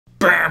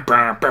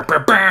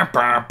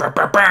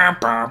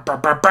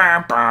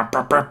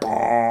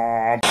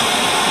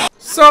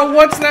So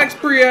what's next,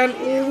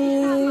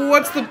 Brienne?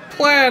 What's the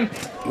plan?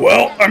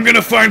 Well, I'm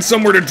gonna find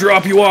somewhere to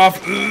drop you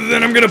off,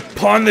 then I'm gonna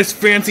pawn this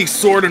fancy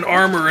sword and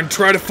armor and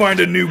try to find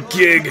a new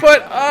gig.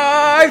 But,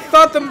 I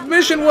thought the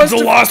mission was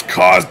It's a lost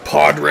cause,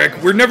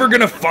 Podrick. We're never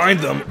gonna find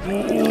them.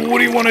 What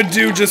do you want to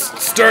do? Just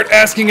start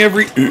asking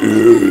every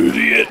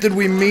idiot that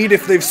we meet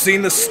if they've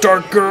seen the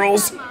Stark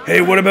girls?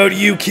 Hey, what about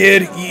you,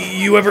 kid?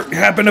 You ever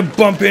happen to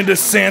bump into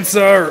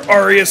Sansa or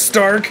Arya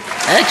Stark?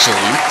 Actually,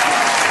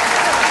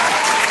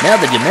 now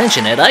that you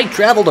mention it, I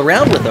traveled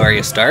around with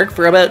Arya Stark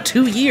for about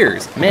 2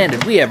 years. Man,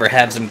 did we ever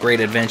have some great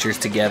adventures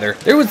together.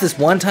 There was this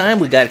one time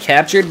we got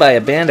captured by a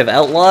band of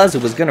outlaws who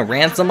was gonna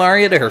ransom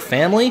Arya to her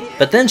family,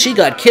 but then she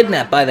got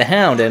kidnapped by the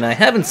Hound and I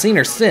haven't seen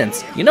her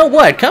since. You know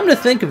what, come to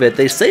think of it,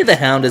 they say the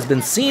Hound has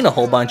been seen a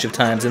whole bunch of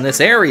times in this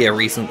area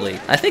recently.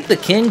 I think the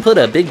king put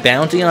a big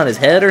bounty on his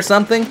head or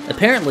something.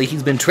 Apparently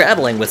he's been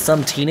traveling with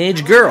some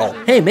teenage girl.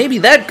 Hey, maybe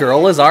that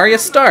girl is Arya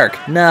Stark.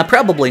 Nah,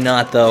 probably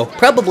not though.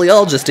 Probably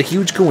all just a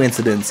huge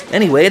coincidence.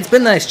 Anyway, it's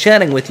been nice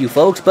chatting with you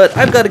folks, but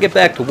I've got to get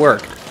back to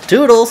work.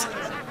 Toodles!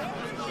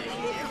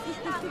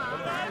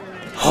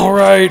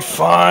 Alright,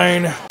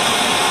 fine.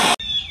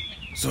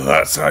 So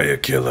that's how you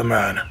kill a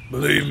man.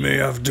 Believe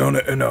me, I've done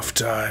it enough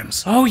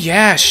times. Oh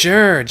yeah,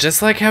 sure.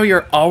 Just like how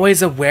you're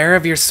always aware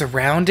of your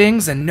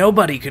surroundings and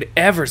nobody could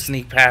ever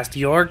sneak past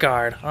your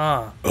guard,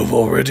 huh? I've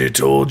already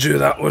told you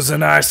that was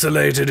an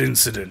isolated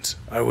incident.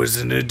 I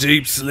was in a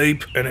deep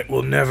sleep, and it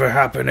will never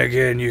happen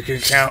again. You can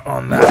count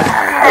on that.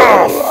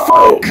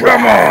 Oh, fuck,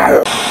 come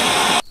on!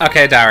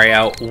 Okay,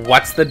 Daario,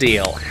 what's the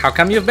deal? How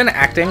come you've been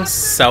acting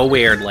so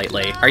weird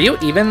lately? Are you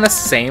even the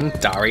same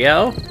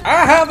Daario?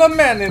 I have a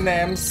many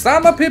names.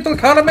 Some people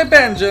call me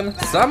Benjamin,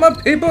 some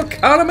people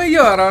call me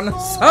Euron,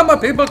 some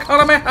people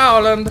call me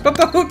Howland, but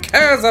who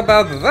cares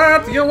about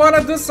that? You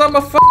wanna do some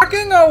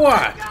fucking or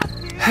what?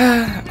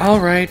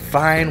 Alright,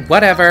 fine,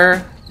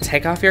 whatever.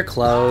 Take off your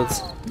clothes.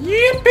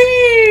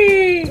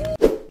 Yippee!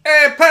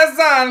 Hey,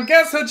 Pazan,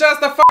 guess who just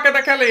the fuck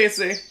the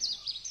Khaleesi?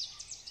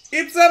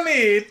 It's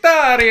me,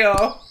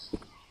 Daario.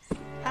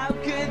 How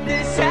could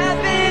this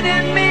happen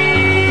to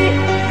me?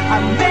 I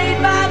made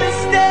my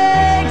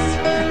mistakes,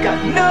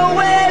 got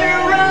nowhere to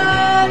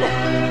run.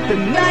 The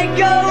night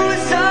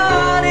goes on,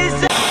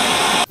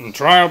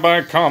 Trial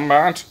by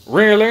combat?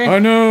 Really? I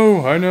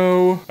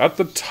know. At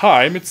the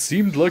time, it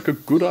seemed like a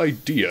good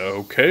idea,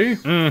 okay?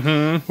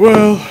 Mm-hmm.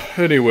 Well,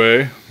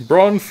 anyway,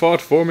 Bronn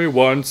fought for me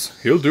once.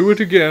 He'll do it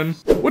again.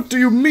 What do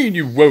you mean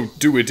you won't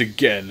do it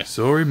again?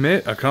 Sorry,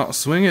 mate, I can't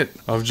swing it.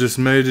 I've just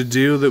made a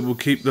deal that will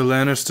keep the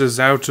Lannisters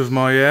out of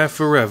my hair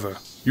forever.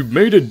 You've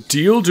made a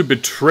deal to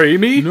betray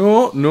me?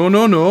 No,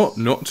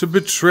 not to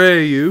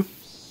betray you.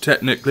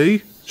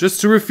 Technically,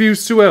 just to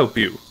refuse to help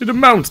you. It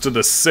amounts to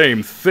the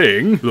same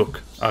thing.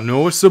 Look, I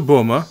know it's a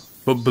bummer,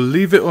 but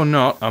believe it or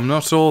not, I'm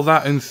not all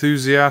that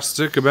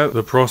enthusiastic about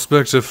the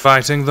prospect of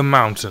fighting the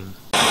Mountain.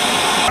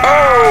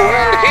 Oh,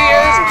 and he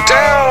is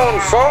down,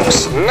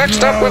 folks!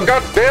 Next up, we've got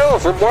Bill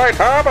from White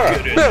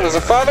Harbor. Bill is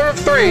a father of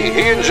 3.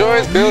 He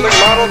enjoys building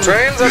model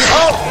trains and...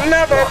 Oh,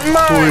 never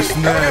mind!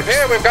 Coming up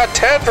here, we've got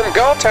Ted from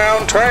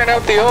Gulltown trying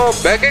out the old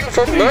begging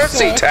for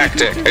mercy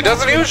tactic. It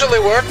doesn't usually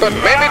work, but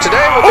maybe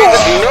today will be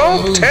the...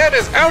 No, Ted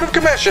is out of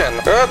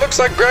commission! Looks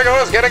like Gregor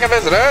is getting a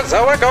visitor,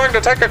 so we're going to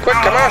take a quick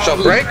commercial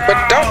break,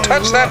 but don't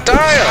touch that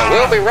dial!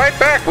 We'll be right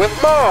back with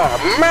more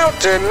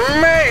Mountain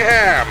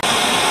Mayhem!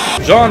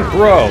 Jon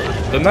Bro,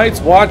 the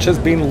Night's Watch has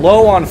been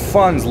low on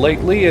funds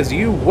lately, as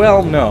you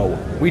well know.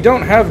 We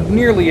don't have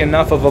nearly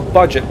enough of a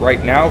budget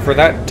right now for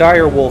that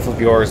dire wolf of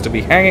yours to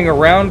be hanging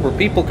around where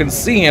people can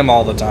see him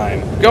all the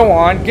time. Go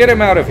on, get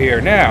him out of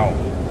here now.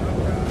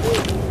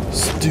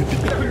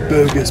 Stupid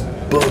bogus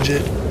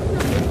budget.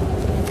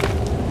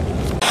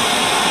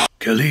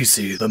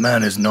 Khaleesi, the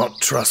man is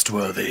not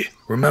trustworthy.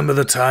 Remember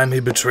the time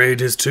he betrayed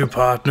his 2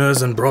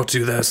 partners and brought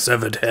you their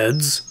severed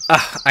heads?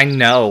 I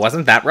know,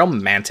 wasn't that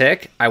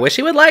romantic? I wish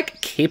he would,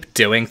 keep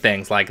doing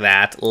things like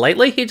that.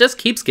 Lately, he just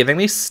keeps giving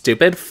me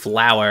stupid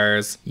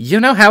flowers. You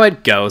know how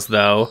it goes,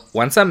 though.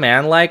 Once a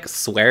man,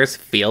 swears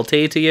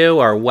fealty to you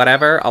or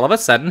whatever, all of a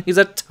sudden, he's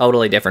a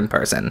totally different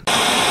person.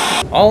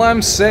 All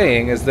I'm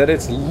saying is that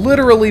it's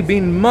literally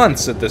been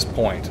months at this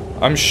point.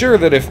 I'm sure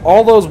that if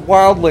all those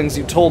wildlings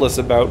you told us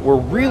about were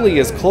really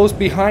as close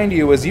behind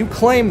you as you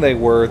claim they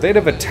were, they'd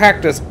have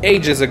attacked us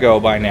ages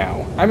ago by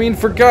now. I mean,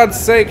 for God's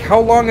sake,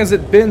 how long has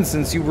it been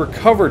since you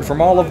recovered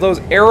from all of those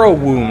arrow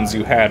wounds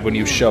you had when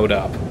you showed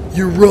up?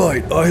 You're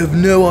right, I have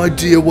no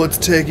idea what's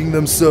taking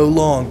them so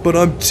long, but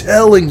I'm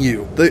telling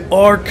you, they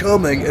are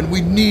coming and we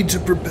need to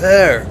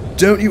prepare.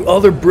 Don't you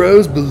other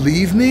bros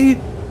believe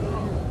me?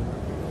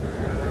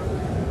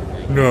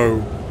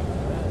 No.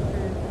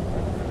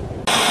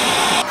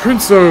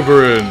 Prince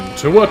Oberyn,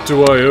 to what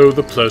do I owe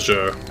the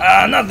pleasure?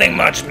 Nothing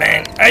much,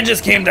 man. I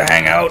just came to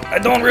hang out. I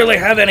don't really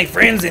have any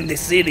friends in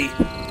this city.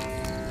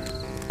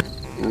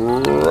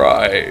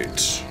 Right.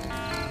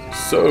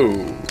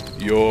 So,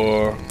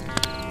 your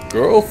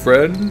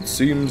girlfriend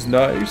seems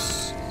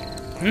nice.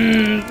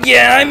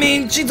 Yeah, I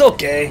mean, she's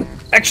okay.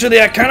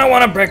 Actually, I kinda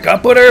wanna break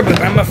up with her,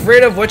 but I'm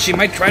afraid of what she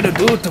might try to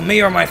do to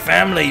me or my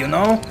family, you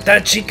know?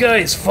 That chica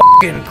is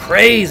fucking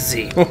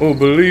crazy. Oh,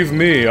 believe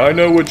me, I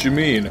know what you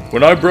mean.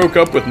 When I broke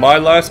up with my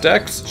last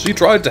ex, she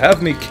tried to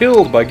have me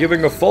killed by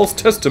giving a false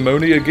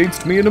testimony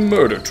against me in a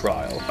murder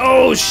trial.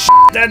 Oh,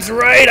 that's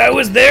right, I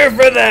was there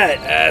for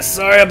that.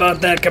 Sorry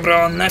about that,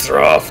 cabron, that's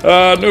rough.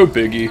 No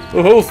biggie.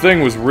 The whole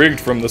thing was rigged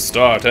from the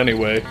start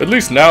anyway. At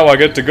least now I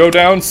get to go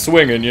down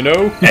swinging, you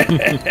know?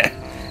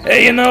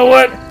 Hey, you know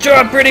what? You're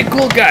a pretty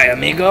cool guy,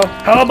 amigo.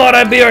 How about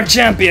I be our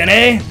champion,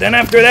 eh? Then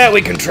after that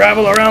we can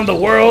travel around the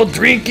world,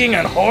 drinking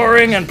and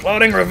whoring and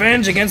plotting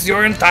revenge against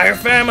your entire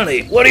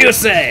family. What do you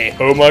say?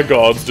 Oh my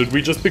gods, did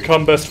we just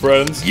become best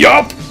friends?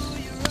 Yup!